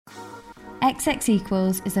XX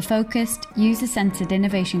Equals is a focused, user-centred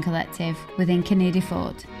innovation collective within Carnegie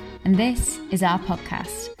Ford, and this is our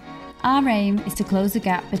podcast. Our aim is to close the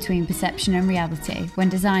gap between perception and reality when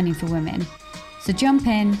designing for women. So jump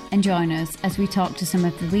in and join us as we talk to some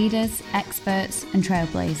of the leaders, experts and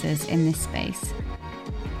trailblazers in this space.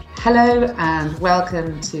 Hello and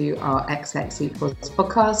welcome to our XX Equals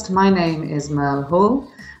podcast. My name is Merle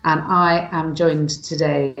Hall and I am joined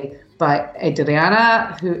today by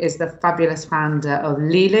Adriana, who is the fabulous founder of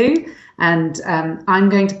Lilu. And I'm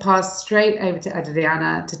going to pass straight over to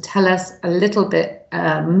Adriana to tell us a little bit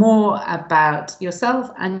more about yourself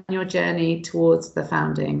and your journey towards the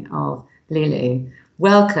founding of Lilu.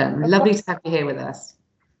 Welcome. Lovely to have you here with us.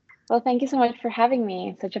 Well, thank you so much for having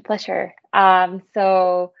me. Such a pleasure. I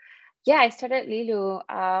started Lilu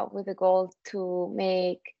with the goal to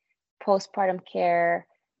make postpartum care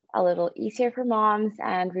a little easier for moms,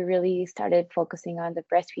 and we really started focusing on the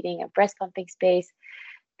breastfeeding and breast pumping space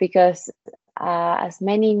because as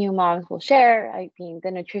many new moms will share, I mean,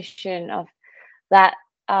 the nutrition of that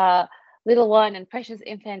little one and precious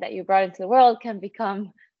infant that you brought into the world can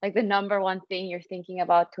become like the number one thing you're thinking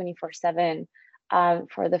about 24/7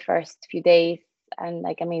 for the first few days and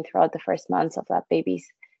throughout the first months of that baby's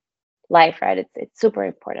life, right? It's super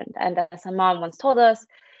important. And as a mom once told us,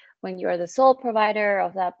 when you're the sole provider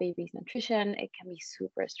of that baby's nutrition, it can be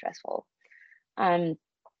super stressful.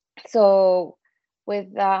 So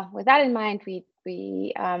with that in mind, we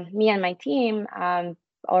me and my team,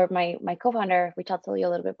 or my co-founder, which I'll tell you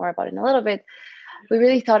a little bit more about in a little bit, we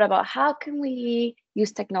really thought about how can we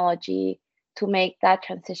use technology to make that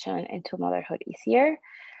transition into motherhood easier.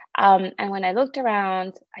 And when I looked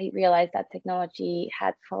around, I realized that technology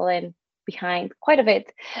had fallen behind quite a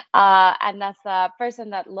bit. And as a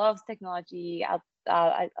person that loves technology, I'll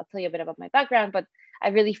tell you a bit about my background, but I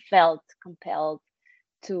really felt compelled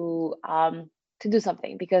to do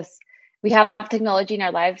something because we have technology in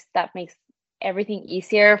our lives that makes everything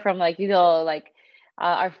easier, from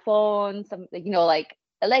our phones,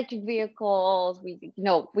 electric vehicles.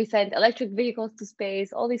 We send electric vehicles to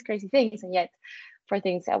space, all these crazy things, and yet for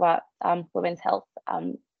things about women's health,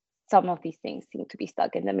 some of these things seem to be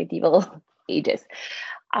stuck in the medieval ages.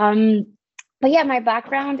 My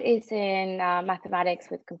background is in mathematics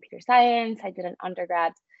with computer science. I did an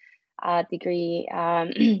undergrad degree,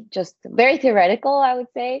 just very theoretical, I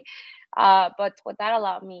would say. But what that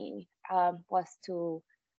allowed me was to,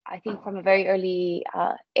 I think from a very early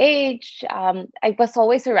age, I was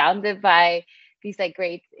always surrounded by these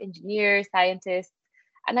great engineers, scientists.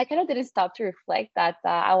 And I kind of didn't stop to reflect that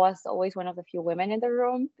I was always one of the few women in the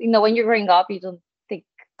room. When you're growing up, you don't think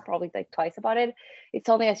probably twice about it. It's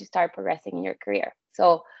only as you start progressing in your career.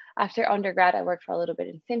 So after undergrad, I worked for a little bit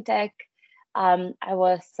in fintech. I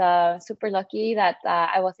was super lucky that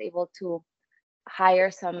I was able to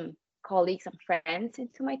hire some colleagues and friends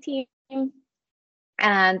into my team.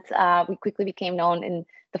 And we quickly became known in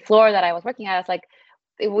the floor that I was working at as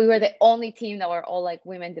we were the only team that were all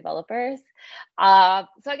women developers. So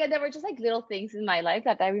again, there were just little things in my life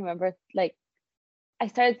that I remember, I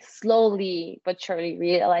started slowly but surely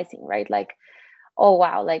realizing, right? Oh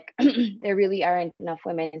wow, there really aren't enough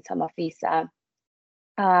women in some of these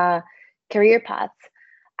career paths.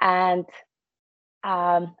 And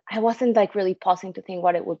I wasn't really pausing to think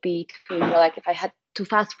what it would be to, if I had to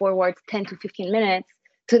fast forward 10 to 15 minutes,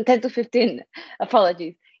 to 10 to 15,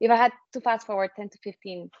 apologies. If I had to fast forward 10 to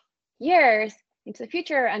 15 years into the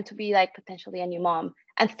future and to be potentially a new mom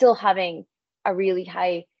and still having a really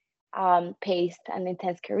high paced and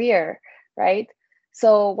intense career, right?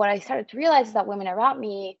 So what I started to realize is that women around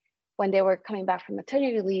me, when they were coming back from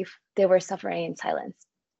maternity leave, they were suffering in silence.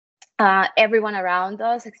 Everyone around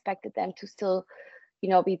us expected them to still,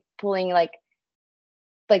 be pulling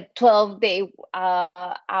 12-day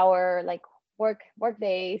hour work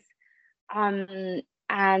days,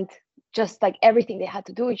 and just everything they had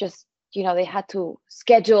to do is just they had to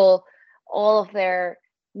schedule all of their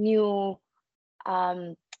new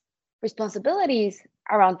responsibilities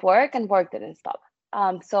around work, and work didn't stop.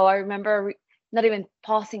 So I remember not even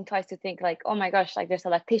pausing twice to think oh my gosh, there's a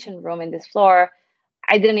lactation room in this floor.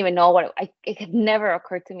 I didn't even know it had never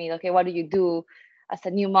occurred to me. Okay, what do you do as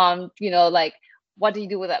a new mom? What do you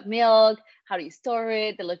do with that milk? How do you store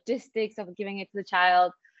it? The logistics of giving it to the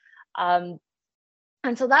child.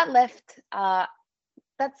 And so that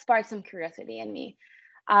sparked some curiosity in me.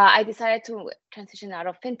 I decided to transition out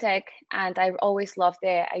of fintech, and I always loved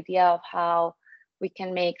the idea of how we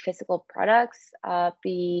can make physical products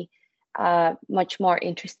be much more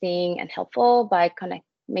interesting and helpful by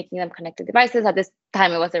making them connected devices. At this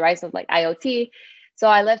time, it was the rise of IoT. So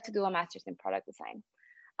I left to do a master's in product design.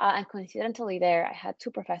 And coincidentally, there I had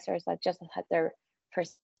two professors that just had their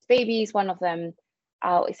first babies. One of them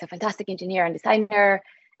is a fantastic engineer and designer,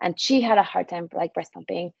 and she had a hard time like breast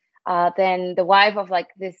pumping. Then the wife of like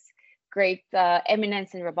this great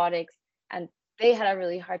eminence in robotics, and they had a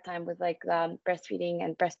really hard time with like breastfeeding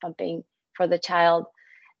and breast pumping for the child.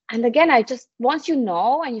 And again, I just, once you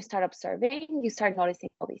know and you start observing, you start noticing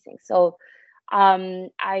all these things. So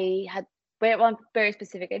I had one very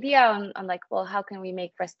specific idea on like, well, how can we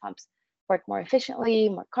make breast pumps work more efficiently,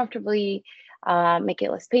 more comfortably, make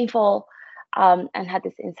it less painful, and had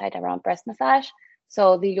this insight around breast massage.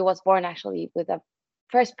 So Lilu was born actually with a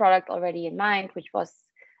first product already in mind, which was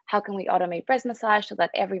how can we automate breast massage so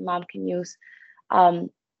that every mom can use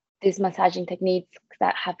these massaging techniques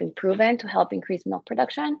that have been proven to help increase milk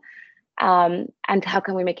production, and how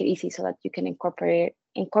can we make it easy so that you can incorporate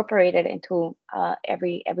it into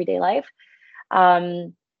everyday life.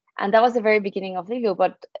 And that was the very beginning of Lilu.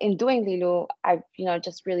 But in doing Lilu, I've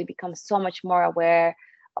just really become so much more aware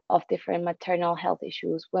of different maternal health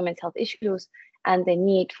issues, women's health issues, and the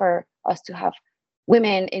need for us to have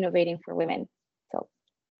women innovating for women. So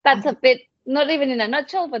that's a bit, not even in a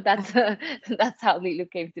nutshell, but that's how Lilu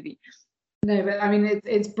came to be. No, but I mean,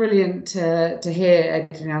 it's brilliant to hear,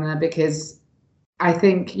 Adriana, because I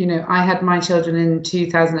think, I had my children in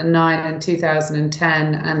 2009 and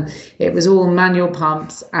 2010, and it was all manual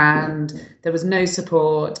pumps, and there was no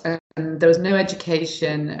support, and there was no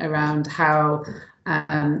education around how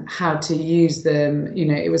to use them.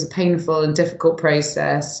 It was a painful and difficult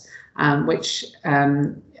process, which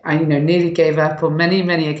I nearly gave up on many,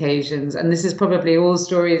 many occasions. And this is probably all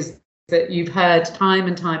stories that you've heard time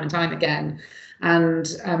and time and time again. And,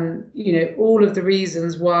 all of the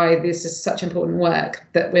reasons why this is such important work,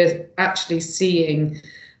 that we're actually seeing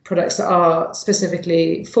products that are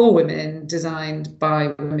specifically for women, designed by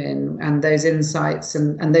women, and those insights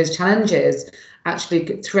and those challenges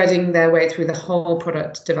actually threading their way through the whole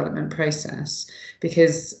product development process.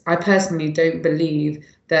 Because I personally don't believe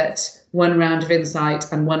that one round of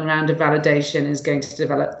insight and one round of validation is going to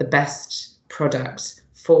develop the best product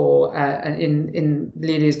for, in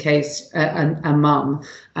Lilu's case, a mum,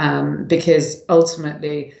 because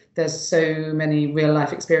ultimately there's so many real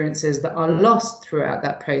life experiences that are lost throughout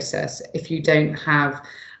that process if you don't have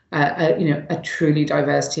a truly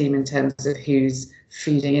diverse team in terms of who's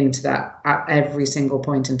feeding into that at every single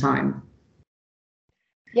point in time.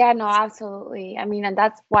 Yeah, no, absolutely. I mean, and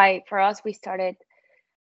that's why for us, we started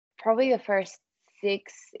probably the first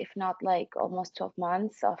 6, if not like almost 12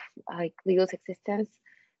 months of like Lilu's existence,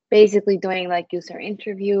 basically doing like user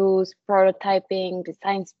interviews, prototyping,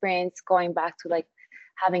 design sprints, going back to like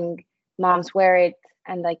having moms wear it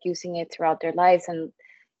and like using it throughout their lives, and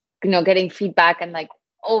getting feedback and like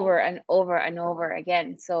over and over and over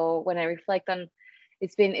again. So when I reflect on,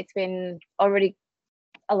 it's been already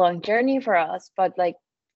a long journey for us, but like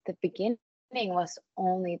the beginning was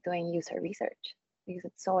only doing user research because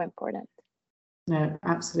it's so important. No,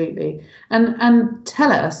 absolutely. And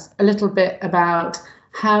tell us a little bit about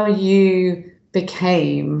how you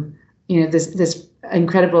became, this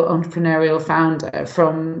incredible entrepreneurial founder,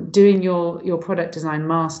 from doing your product design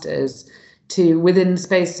masters to, within the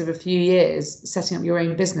space of a few years, setting up your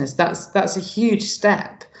own business. That's a huge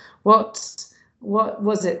step. What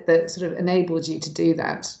was it that sort of enabled you to do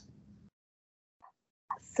that?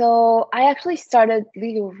 So I actually started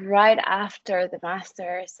Lilu right after the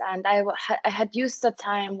master's, and I had used the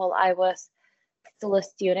time while I was still a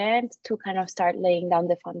student to kind of start laying down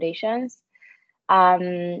the foundations.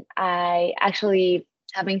 I actually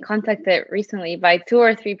have been contacted recently by 2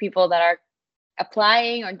 or 3 people that are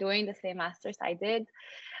applying or doing the same master's I did,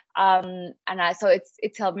 so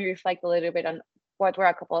it's helped me reflect a little bit on what were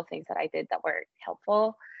a couple of things that I did that were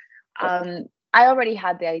helpful. I already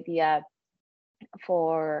had the idea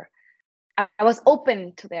I was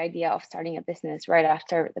open to the idea of starting a business right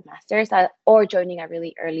after the master's, or joining a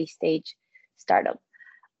really early stage startup.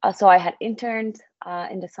 So I had interned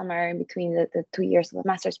in the summer in between the 2 years of the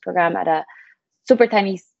master's program at a super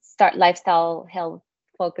tiny lifestyle health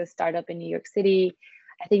focused startup in New York City.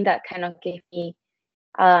 I think that kind of gave me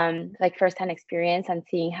like firsthand experience and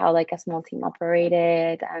seeing how like a small team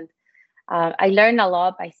operated, and I learned a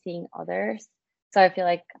lot by seeing others. So I feel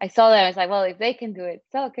like I saw them, I was like, well, if they can do it,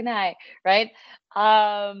 so can I, right?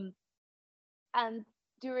 And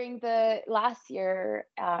during the last year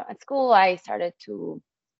at school, I started to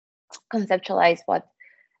conceptualize what,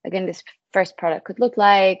 again, this first product could look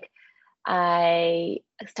like. I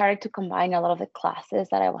started to combine a lot of the classes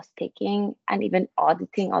that I was taking and even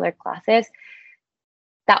auditing other classes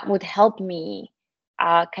that would help me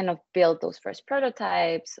kind of build those first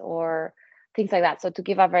prototypes or things like that. So to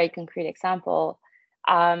give a very concrete example,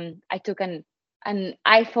 I took an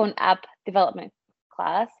iPhone app development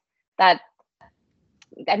class that,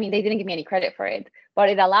 I mean, they didn't give me any credit for it, but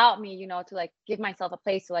it allowed me, to like give myself a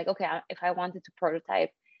place to like, okay, if I wanted to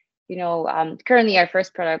prototype, currently our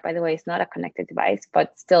first product, by the way, is not a connected device,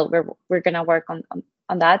 but still we're gonna work on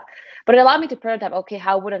that. But it allowed me to prototype, okay,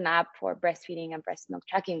 how would an app for breastfeeding and breast milk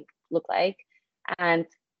tracking look like, and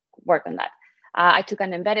work on that. I took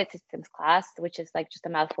an embedded systems class, which is like just a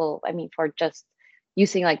mouthful. I mean, for just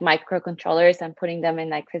using like microcontrollers and putting them in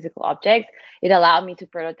like physical objects, it allowed me to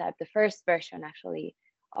prototype the first version actually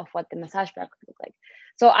of what the massage bra could look like.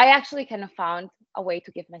 So I actually kind of found a way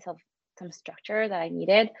to give myself some structure that I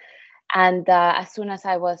needed. And as soon as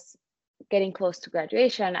I was getting close to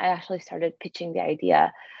graduation, I actually started pitching the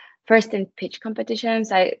idea first in pitch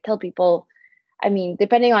competitions. I tell people, I mean,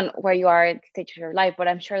 depending on where you are at the stage of your life, but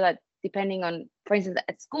I'm sure that depending on, for instance,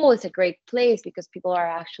 at school, it's a great place because people are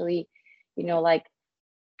actually,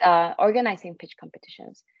 organizing pitch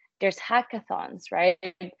competitions. There's hackathons, right?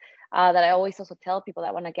 That I always also tell people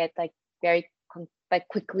that want to get like very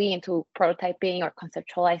quickly into prototyping or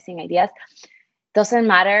conceptualizing ideas. Doesn't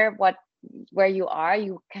matter where you are,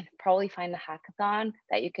 you can probably find a hackathon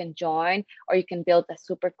that you can join, or you can build a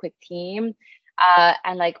super quick team,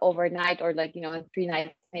 and like overnight or like in 3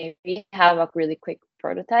 nights maybe have a really quick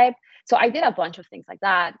prototype. So I did a bunch of things like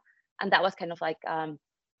that, and that was kind of like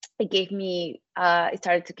it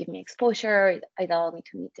started to give me exposure. It allowed me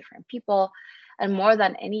to meet different people, and more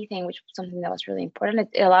than anything, which was something that was really important,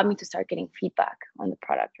 it allowed me to start getting feedback on the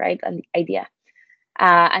product, right, and the idea,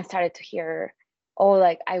 and started to hear, oh,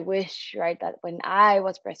 like I wish, right, that when I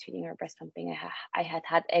was breastfeeding or breast pumping, I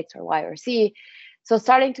had X or Y or Z. So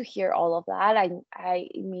starting to hear all of that, I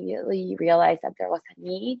immediately realized that there was a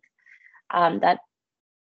need, that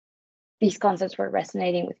these concepts were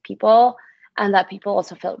resonating with people, and that people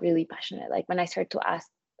also felt really passionate. Like when I started to ask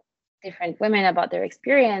different women about their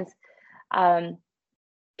experience,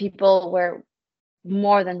 people were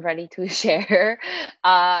more than ready to share,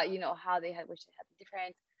 how they had wished they had been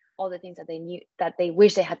different, all the things that they knew, that they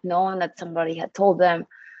wish they had known, that somebody had told them.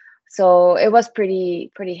 So it was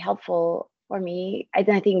pretty helpful for me. I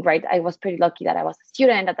think, right, I was pretty lucky that I was a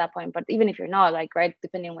student at that point, but even if you're not, like, right,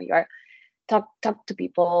 depending on where you are, talk to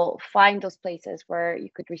people, find those places where you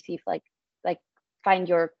could receive like find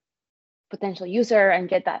your potential user and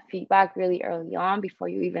get that feedback really early on before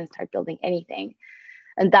you even start building anything.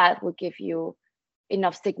 And that will give you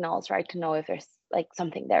enough signals, right, to know if there's like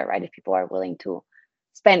something there, right? If people are willing to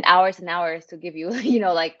spend hours and hours to give you,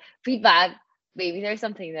 like feedback, maybe there's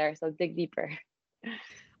something there. So dig deeper.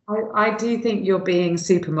 I do think you're being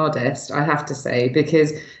super modest, I have to say,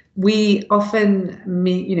 because we often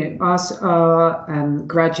meet, our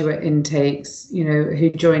graduate intakes, who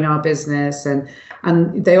join our business,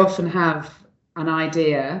 and they often have an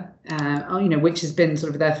idea, which has been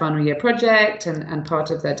sort of their final year project and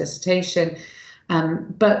part of their dissertation.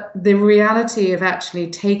 But the reality of actually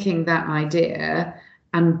taking that idea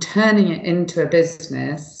and turning it into a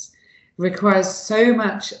business requires so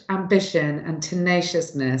much ambition and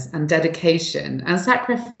tenaciousness and dedication and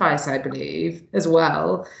sacrifice, I believe, as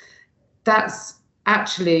well. That's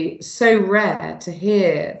actually so rare to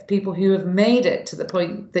hear people who have made it to the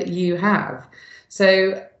point that you have.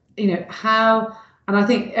 So, and I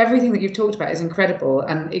think everything that you've talked about is incredible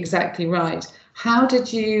and exactly right. How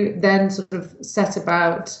did you then sort of set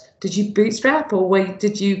about, did you bootstrap, or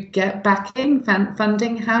did you get backing,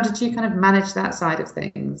 funding? How did you kind of manage that side of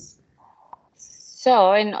things?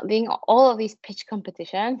 So in doing all of these pitch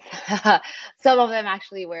competitions, some of them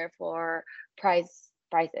actually were for prizes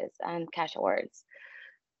and cash awards.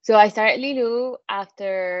 So I started Lilu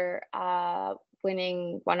after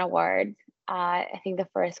winning one award. I think the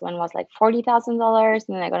first one was like $40,000,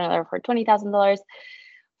 and then I got another for $20,000,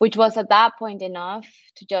 which was at that point enough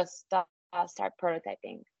to just start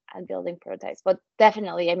prototyping and building prototypes. But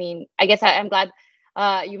definitely, I mean, I guess I'm glad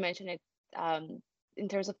you mentioned it. In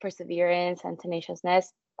terms of perseverance and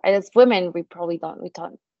tenaciousness, as women, we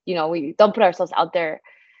don't put ourselves out there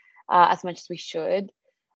as much as we should.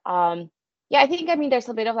 I think, I mean, there's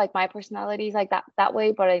a bit of like my personality is like that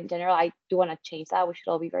way, but in general, I do want to change that. We should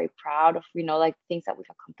all be very proud of, like things that we've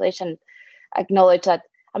accomplished, and acknowledge that,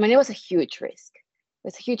 I mean, it was a huge risk. It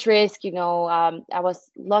was a huge risk, I was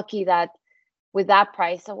lucky that with that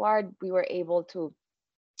prize award, we were able to,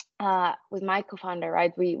 with my co-founder,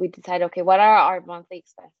 right, we decided, okay, what are our monthly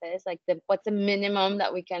expenses, like what's the minimum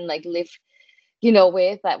that we can like live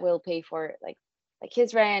with, that will pay for like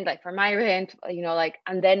his rent, like for my rent,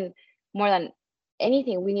 and then more than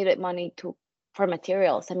anything, we needed money for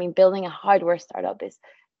materials. I mean, building a hardware startup is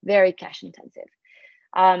very cash intensive.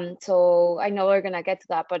 So I know we're gonna get to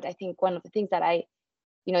that, but I think one of the things that I,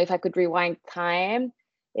 if I could rewind time,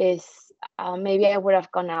 is maybe I would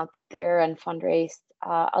have gone out there and fundraised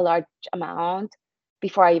a large amount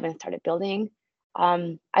before I even started building.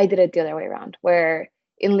 I did it the other way around, where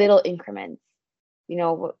in little increments, we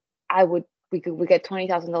get $20,000,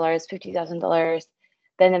 $50,000.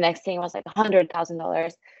 Then the next thing was like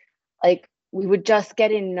 $100,000. Like we would just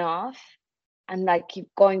get enough and like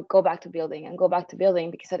go back to building and go back to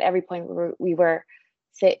building, because at every point we would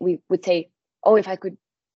say, oh, if I could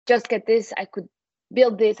just get this, I could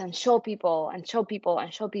build this and show people and show people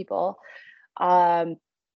and show people. And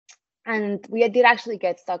we did actually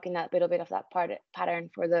get stuck in that little bit of that pattern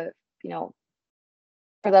for the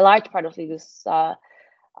large part of Lilu's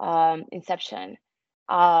inception.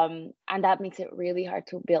 And that makes it really hard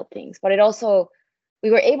to build things. But it also,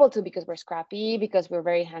 we were able to, because we're scrappy, because we're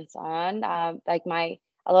very hands-on.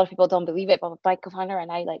 A lot of people don't believe it, but my co-founder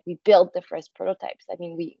and I, we built the first prototypes. I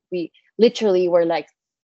mean, we literally were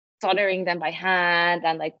soldering them by hand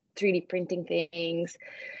and 3D printing things.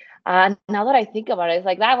 Now that I think about it,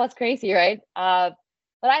 it's that was crazy, right? But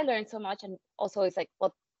I learned so much, and also it's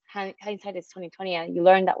hindsight is 2020, and you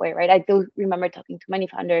learn that way, right? I do remember talking to many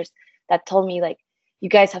founders that told me you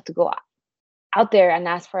guys have to go out there and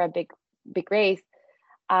ask for a big raise.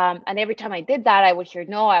 And every time I did that, I would hear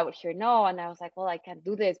no, and I was like, well, I can't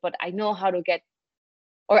do this, but I know how to get,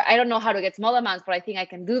 or I don't know how to get small amounts, but I think I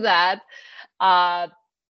can do that.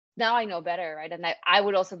 Now I know better, right? And I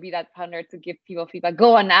would also be that founder to give people feedback.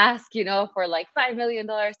 Go and ask, for $5 million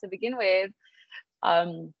to begin with.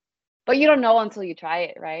 But you don't know until you try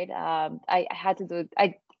it, right? I had to do it.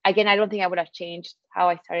 I don't think I would have changed how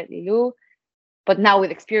I started Lilu, but now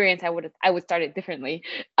with experience, I would start it differently.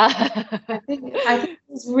 I think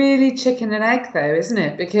it's really chicken and egg, though, isn't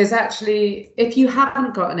it? Because actually, if you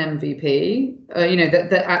haven't got an MVP,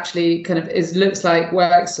 that actually kind of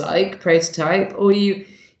works like prototype, or you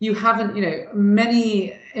haven't,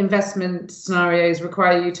 many investment scenarios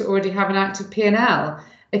require you to already have an active P&L.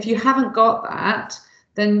 If you haven't got that,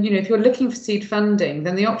 then, if you're looking for seed funding,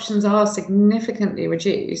 then the options are significantly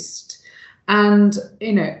reduced. And,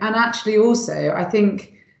 and actually also, I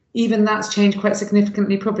think even that's changed quite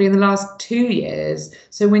significantly probably in the last 2 years.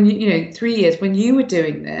 So when 3 years, when you were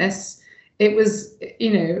doing this, it was,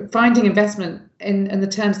 finding investment in the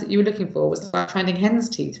terms that you were looking for was like finding hen's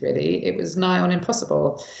teeth, really. It was nigh on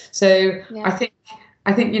impossible. So yeah. I think,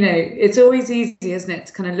 it's always easy, isn't it,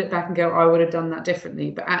 to kind of look back and go, oh, I would have done that differently.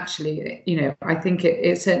 But actually, I think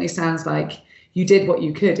it certainly sounds like you did what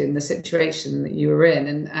you could in the situation that you were in,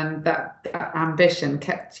 and that ambition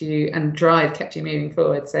kept you, and drive kept you moving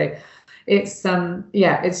forward. So it's I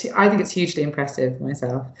think it's hugely impressive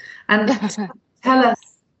myself. And tell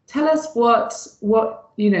us what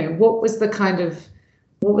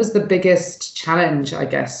was the biggest challenge, I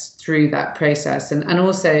guess, through that process, and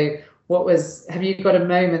also have you got a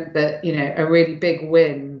moment that, a really big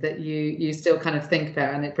win that you still kind of think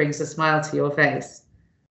about and it brings a smile to your face?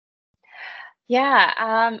 Yeah,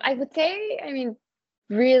 I would say,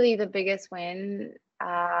 really the biggest win,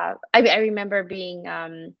 I remember being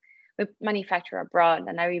with Manufacture Abroad,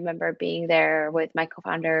 and I remember being there with my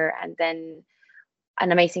co-founder and then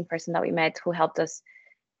an amazing person that we met who helped us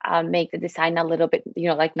make the design a little bit,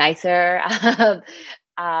 nicer.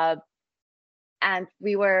 And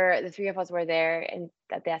the three of us were there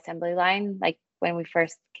at the assembly line, when we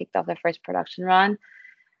first kicked off the first production run,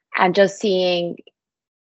 and just seeing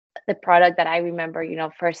the product that I remember,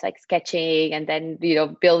 first sketching and then,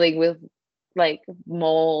 building with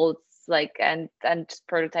molds, and just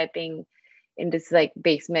prototyping in this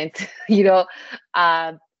basement, seeing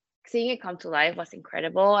it come to life was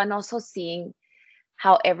incredible. And also seeing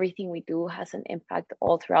how everything we do has an impact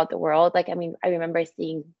all throughout the world. I remember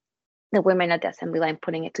seeing the women at the assembly line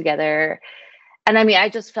putting it together. And I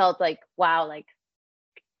just felt wow,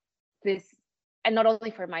 this, and not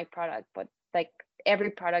only for my product, but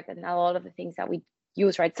every product and a lot of the things that we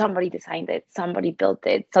use, right? Somebody designed it, somebody built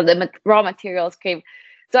it, so the raw materials came.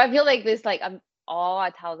 So I feel this I'm awe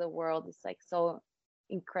at how the world is so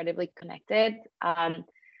incredibly connected.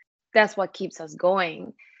 That's what keeps us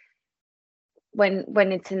going when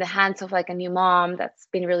it's in the hands of a new mom that's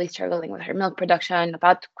been really struggling with her milk production,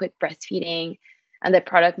 about to quit breastfeeding, and the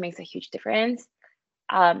product makes a huge difference.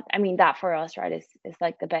 That for us, right, is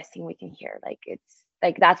the best thing we can hear. It's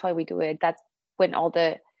that's why we do it. That's when all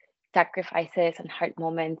the sacrifices and hard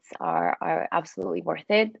moments are absolutely worth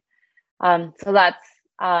it. So that's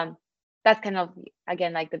kind of,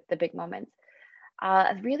 again, the big moments.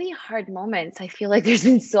 Really hard moments, I feel there's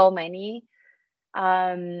been so many.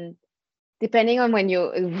 depending on when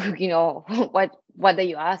you know what day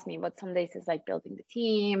you ask me, but some days it's like building the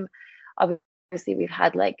team. Obviously we've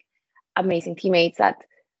had like amazing teammates that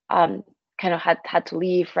kind of had to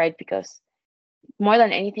leave, right? Because more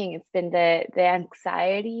than anything, it's been the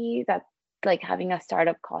anxiety that like having a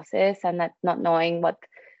startup causes, and that not knowing what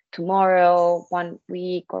tomorrow, 1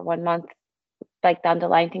 week or 1 month like down the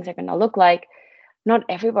line things are going to look like. Not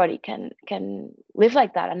everybody can live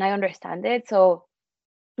like that, and I understand it. So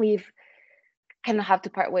we've kind of have to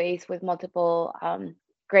part ways with multiple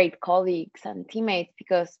great colleagues and teammates,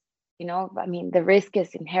 because I mean, the risk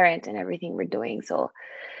is inherent in everything we're doing. So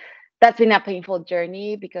that's been a painful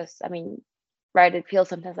journey, because I mean, right, it feels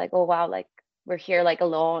sometimes like, oh wow, like we're here like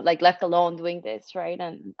alone, like left alone doing this, right?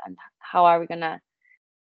 And how are we gonna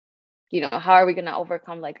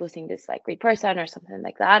overcome like losing this like great person or something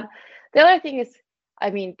like that? The other thing is, I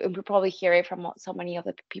mean, we probably hear it from so many of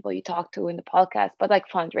the people you talk to in the podcast, but like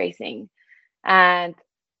fundraising. And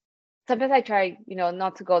sometimes I try,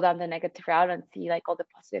 not to go down the negative route and see like all the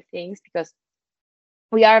positive things, because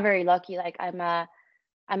we are very lucky. Like I'm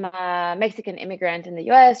a Mexican immigrant in the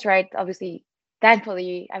US, right? Obviously,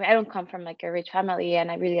 thankfully, I mean, I don't come from like a rich family, and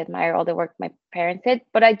I really admire all the work my parents did,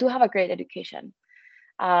 but I do have a great education.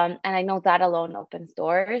 And I know that alone opens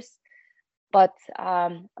doors. But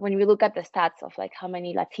when we look at the stats of like how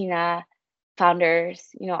many Latina founders,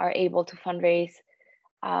 are able to fundraise,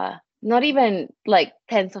 not even like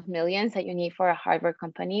tens of millions that you need for a hardware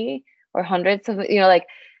company, or hundreds of, like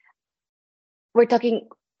we're talking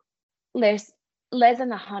less than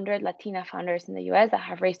 100 Latina founders in the US that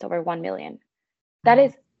have raised over 1 million. That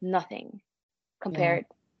is nothing compared,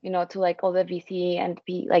 to like all the VC and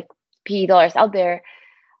PE dollars out there.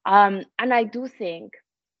 And I do think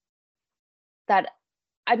that,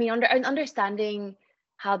 I mean, understanding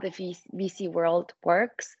how the VC world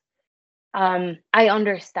works, I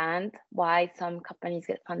understand why some companies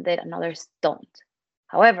get funded and others don't.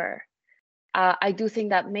 However, I do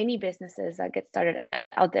think that many businesses that get started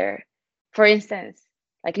out there, for instance,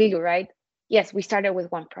 like Lilu, right? Yes, we started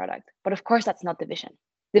with one product, but of course that's not the vision.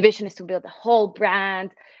 The vision is to build a whole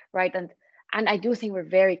brand, right? And I do think we're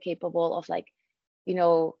very capable of like,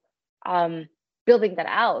 building that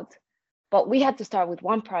out. But we had to start with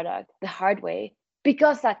one product the hard way,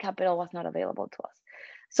 because that capital was not available to us.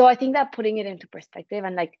 So I think that putting it into perspective,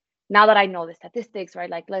 and like now that I know the statistics, right,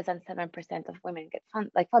 like less than 7% of women get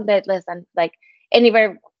funded, less than like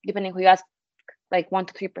anywhere, depending who you ask, like 1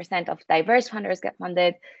 to 3% of diverse funders get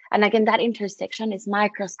funded. And again, that intersection is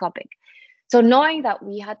microscopic. So knowing that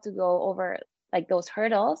we had to go over like those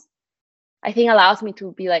hurdles, I think allows me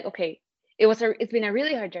to be like, okay, it's been a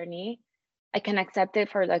really hard journey. I can accept it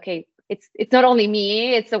for like, okay, it's not only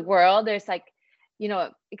me, it's the world. There's like,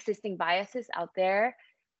 existing biases out there.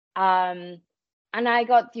 And I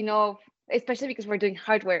got, especially because we're doing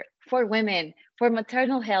hardware for women, for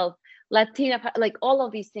maternal health, Latina, like all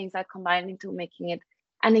of these things that combined into making it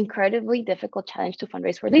an incredibly difficult challenge to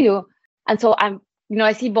fundraise for Lilu. And so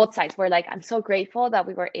I see both sides where like, I'm so grateful that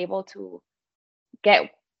we were able to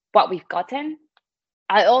get what we've gotten.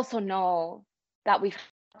 I also know that we've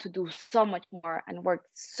had to do so much more and work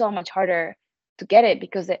so much harder to get it,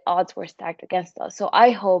 because the odds were stacked against us. So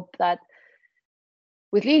I hope that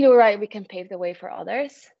with Lilu, right, we can pave the way for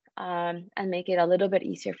others, and make it a little bit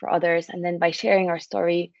easier for others. And then by sharing our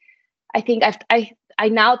story, I think I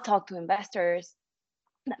now talk to investors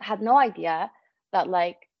that had no idea that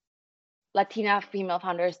like Latina female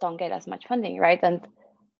founders don't get as much funding, right? And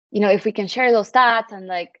if we can share those stats and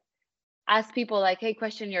like ask people like, hey,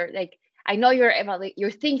 question, you're like, I know you're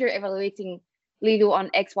evaluating Lilu on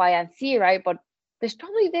X, Y, and Z, right? But there's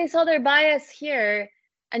probably this other bias here,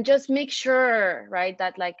 and just make sure, right,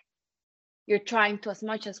 that like you're trying to, as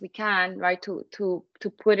much as we can, right, to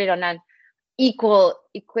put it on an equal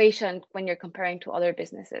equation when you're comparing to other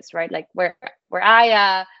businesses, right? Like where I,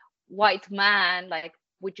 a white man, like,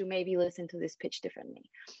 would you maybe listen to this pitch differently?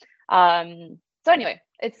 So anyway,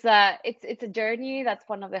 it's a journey. That's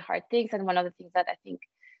one of the hard things, and one of the things that I think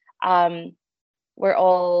we're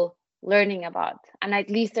all learning about. And at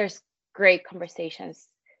least there's great conversations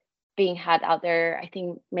being had out there. I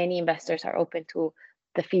think many investors are open to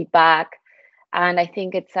the feedback, and I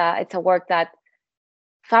think it's a work that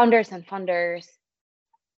founders and funders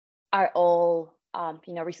are all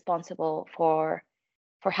responsible for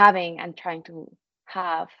having and trying to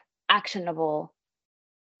have actionable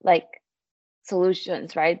like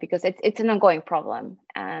solutions, right? Because it's an ongoing problem,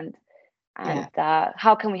 and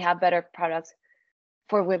how can we have better products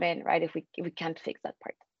for women, right, if we can't fix that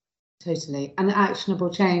part? Totally. And actionable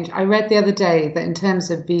change. I read the other day that in terms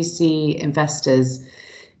of VC investors,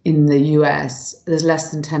 in the US, there's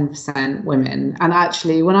less than 10% women. And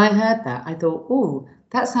actually, when I heard that, I thought, oh,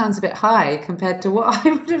 that sounds a bit high compared to what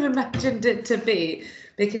I would have imagined it to be.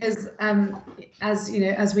 Because as you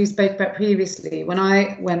know, as we spoke about previously, when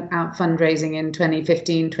I went out fundraising in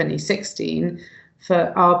 2015, 2016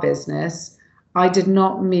 for our business, I did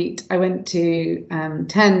not meet, I went to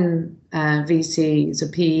 10 VCs or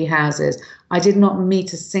PE houses. I did not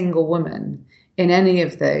meet a single woman in any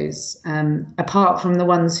of those, apart from the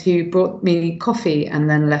ones who brought me coffee and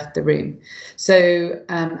then left the room. So,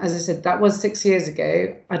 as I said, that was 6 years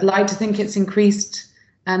ago. I'd like to think it's increased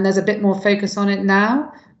and there's a bit more focus on it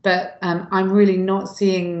now, but I'm really not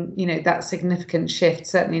seeing, you know, that significant shift,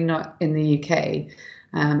 certainly not in the UK.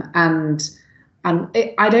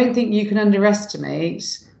 I don't think you can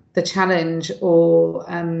underestimate the challenge or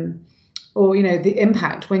you know, the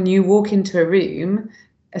impact when you walk into a room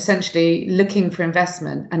essentially looking for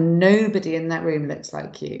investment and nobody in that room looks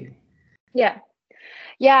like you. Yeah,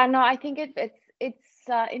 no, I think it's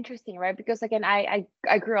interesting, right? Because again, I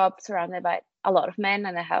grew up surrounded by a lot of men,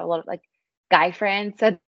 and I have a lot of like guy friends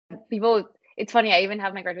and people. It's funny, I even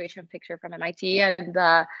have my graduation picture from MIT, and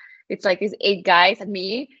it's like these 8 guys and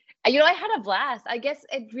me. You know, I had a blast. I guess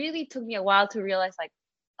it really took me a while to realize, like,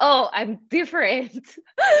 oh, I'm different.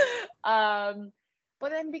 But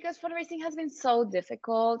then because fundraising has been so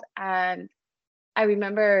difficult, and I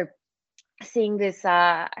remember seeing this,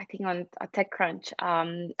 I think on TechCrunch,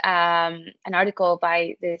 an article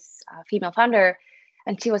by this female founder,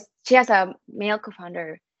 and she has a male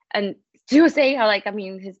co-founder, and she was saying how, like, I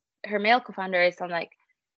mean, her male co-founder is on like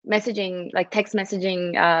messaging, like text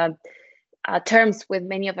messaging terms with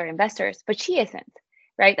many of their investors, but she isn't,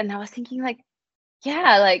 right? And I was thinking, like,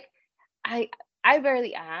 yeah, like I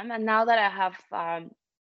barely am, and now that I have,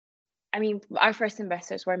 I mean, our first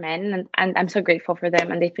investors were men, and I'm so grateful for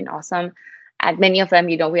them, and they've been awesome. And many of them,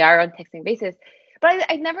 you know, we are on texting basis,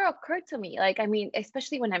 but it never occurred to me, like, I mean,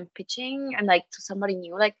 especially when I'm pitching and like to somebody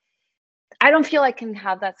new, like, I don't feel I can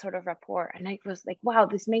have that sort of rapport. And I was like, wow,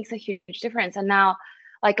 this makes a huge difference. And now,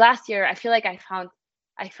 like last year, I feel like I found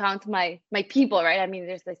my people, right? I mean,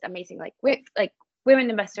 there's this amazing like women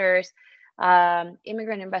investors,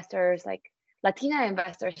 immigrant investors, like Latina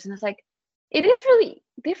investors, and it's like, it is really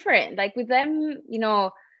different. Like with them, you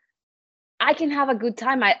know, I can have a good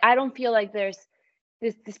time. I don't feel like there's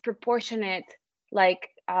this disproportionate, like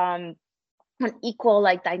an equal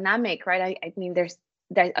like dynamic, right? I mean, there's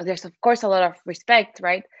of course a lot of respect,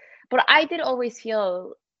 right? But I did always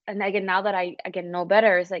feel, and again, now that I again know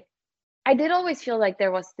better, is like, I did always feel like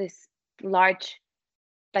there was this large,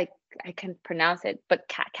 like, I can't pronounce it, but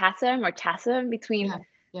chasm between,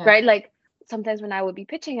 right? Like sometimes when I would be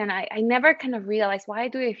pitching, and I never kind of realized, why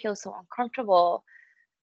do I feel so uncomfortable?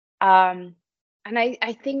 And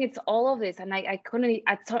I think it's all of this, and I couldn't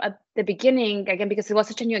at the beginning, again, because it was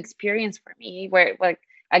such a new experience for me, where like,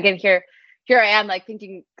 again, here I am, like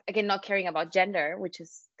thinking, again, not caring about gender, which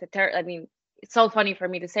is I mean, it's so funny for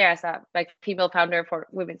me to say as a like female founder for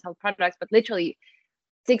women's health products, but literally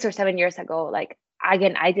 6 or 7 years ago, like,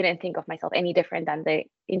 again, I didn't think of myself any different than the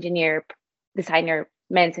engineer, designer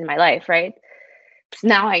men in my life, right?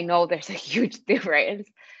 Now I know there's a huge difference,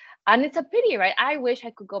 and it's a pity, right? I wish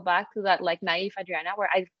I could go back to that like naive Adriana, where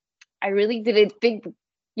I really didn't think,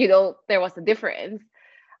 you know, there was a difference.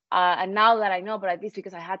 And now that I know, but at least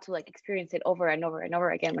because I had to like experience it over and over and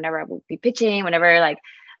over again, whenever I would be pitching, whenever like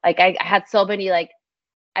I had so many, like,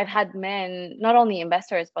 I've had men, not only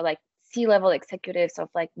investors, but like C-level executives of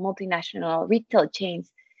like multinational retail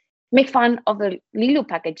chains make fun of the Lilu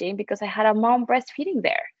packaging because I had a mom breastfeeding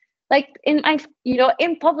there, like in my, you know,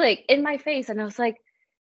 in public, in my face. And I was like,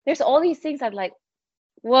 there's all these things I'm like,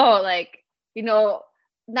 whoa, like, you know,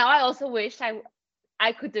 now I also wish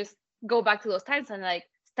I could just go back to those times and like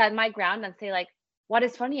stand my ground and say, like, what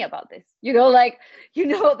is funny about this? You know, like, you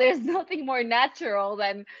know, there's nothing more natural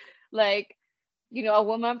than like, you know, a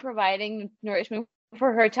woman providing nourishment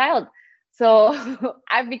for her child. So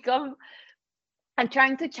I'm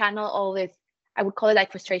trying to channel all this, I would call it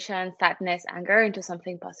like frustration, sadness, anger into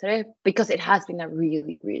something positive, because it has been a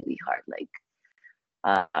really, really hard like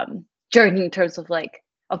journey in terms of like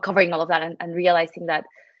uncovering all of that and realizing that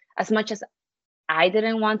as much as I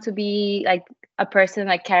didn't want to be like a person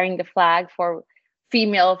like carrying the flag for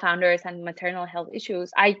female founders and maternal health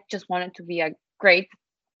issues, I just wanted to be a great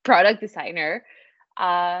product designer.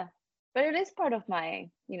 But it is part of my,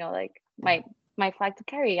 you know, like my flag to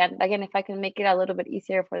carry. And again, if I can make it a little bit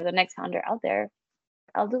easier for the next founder out there,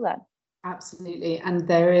 I'll do that. Absolutely. And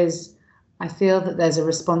I feel that there's a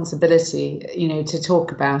responsibility, you know, to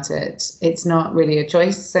talk about it. It's not really a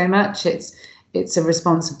choice so much. it's a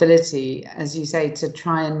responsibility, as you say, to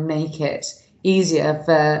try and make it easier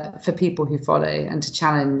for people who follow, and to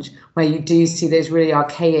challenge where you do see those really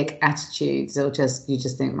archaic attitudes, or you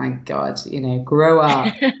just think, my God, grow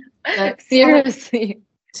up. Seriously.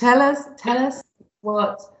 Tell us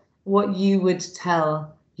what you would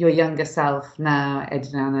tell your younger self now,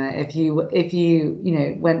 Adriana, if you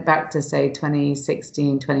went back to, say,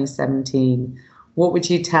 2016, 2017, what would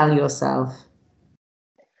you tell yourself?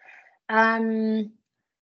 I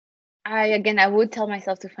would tell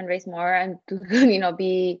myself to fundraise more and to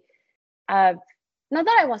be not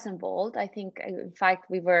that I wasn't bold. I think, in fact,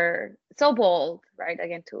 we were so bold, right?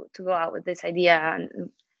 Again, to go out with this idea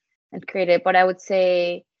and create it. But I would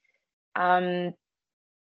say I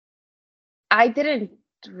didn't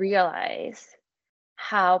realize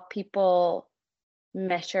how people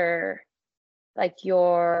measure like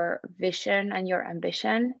your vision and your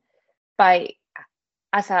ambition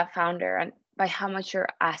as a founder, and by how much you're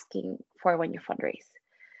asking for when you fundraise.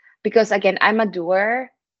 Because again, I'm a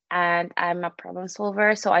doer and I'm a problem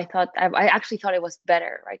solver. So I actually thought it was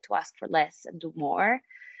better, right, to ask for less and do more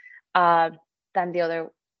than the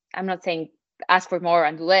other. I'm not saying ask for more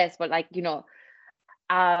and do less, but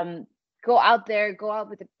go out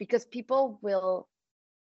with it, because people will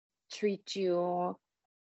treat you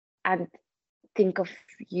and think of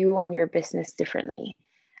you and your business differently.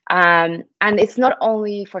 And it's not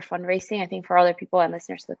only for fundraising, I think, for other people and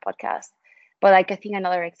listeners to the podcast, but I think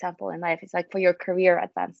another example in life is for your career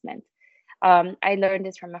advancement. I learned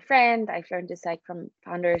this from a friend. I've learned this from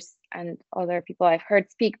founders and other people I've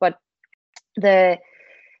heard speak, but the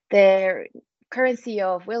current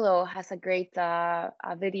CEO of Willow has a great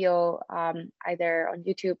video either on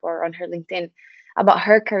YouTube or on her LinkedIn about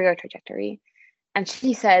her career trajectory. And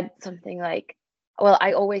she said something like, well,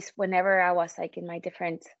 I always, whenever I was in my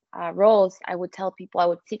different roles, I would tell people, I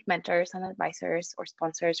would seek mentors and advisors or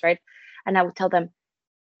sponsors, right? And I would tell them,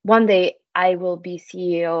 one day I will be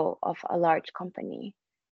CEO of a large company.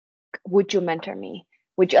 Would you mentor me?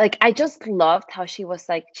 Would you I just loved how she was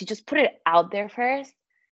she just put it out there first.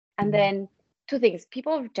 And then two things: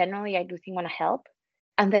 people generally, I do think, want to help.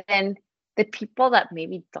 And then the people that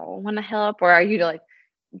maybe don't want to help or are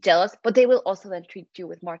jealous, but they will also then treat you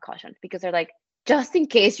with more caution, because they're just in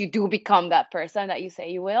case you do become that person that you say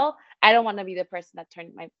you will, I don't want to be the person that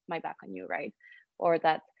turned my back on you, right? Or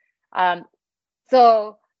that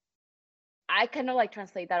so I kind of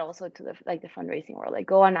translate that also to the the fundraising world.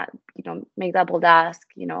 Go on, make that bold ask,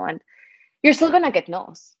 and you're still gonna get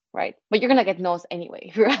no's, right? But you're gonna get no's anyway.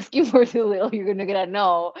 If you're asking for too little, you're gonna get a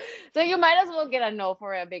no. So you might as well get a no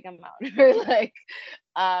for a big amount.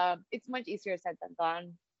 It's much easier said than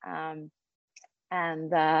done.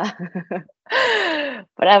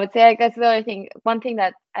 But I would say, I guess, the other thing, one thing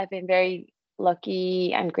that I've been very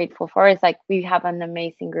lucky and grateful for is we have an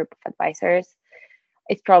amazing group of advisors.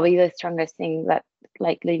 It's probably the strongest thing that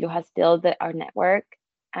Lilu has built, our network.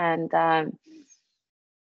 And I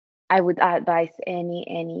would advise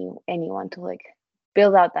anyone to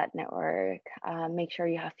build out that network. Make sure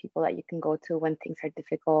you have people that you can go to when things are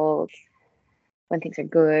difficult, when things are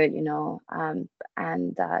good,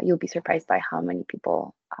 and you'll be surprised by how many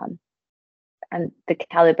people and the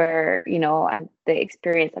caliber, and the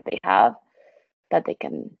experience that they have that they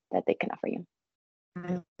can offer you.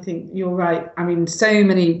 I think you're right. I mean, so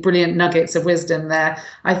many brilliant nuggets of wisdom there.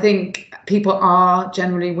 I think people are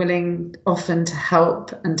generally willing often to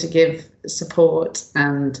help and to give support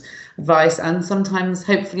and advice, and sometimes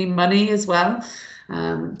hopefully money as well,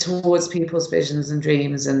 towards people's visions and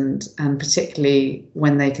dreams, and particularly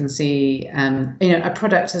when they can see a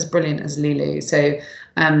product as brilliant as Lilu. So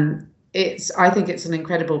I think it's an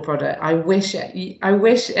incredible product. I wish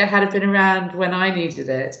it had been around when I needed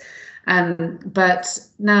it. But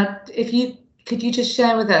now, could you just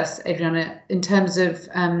share with us, Adriana, in terms of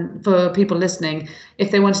for people listening, if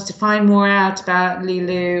they wanted to find more out about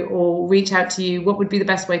Lilu or reach out to you, what would be the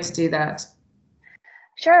best way to do that?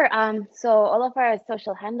 Sure. So all of our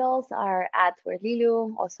social handles are at We're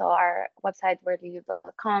Lilu, also our website,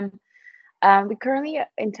 we'relilu.com. We currently,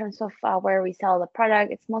 in terms of where we sell the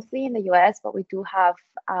product, it's mostly in the US, but we do have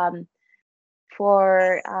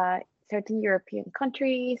for certain European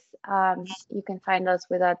countries. You can find us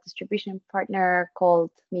with a distribution partner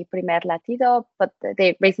called Mi Primer Latido, but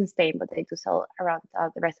they're based in Spain, but they do sell around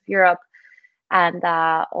the rest of Europe, and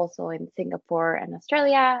also in Singapore and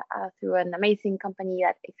Australia through an amazing company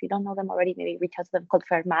that, if you don't know them already, maybe reach out to them, called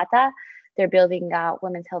Fermata. They're building a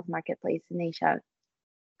women's health marketplace in Asia.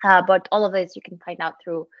 But all of this you can find out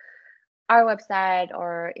through our website,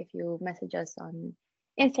 or if you message us on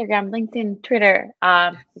Instagram, LinkedIn, Twitter,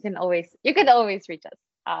 you can always reach us.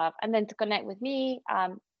 And then to connect with me,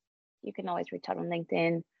 you can always reach out on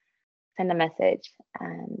LinkedIn, send a message,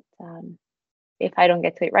 and if I don't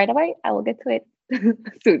get to it right away, I will get to it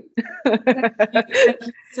soon. Thank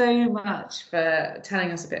you so much for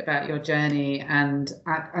telling us a bit about your journey and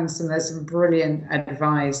some brilliant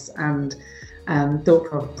advice and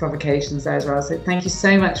thought provocations there as well. So thank you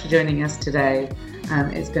so much for joining us today.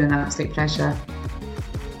 It's been an absolute pleasure.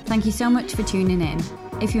 Thank you so much for tuning in.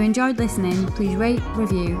 If you enjoyed listening, please rate,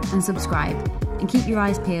 review and subscribe, and keep your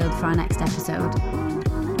eyes peeled for our next episode.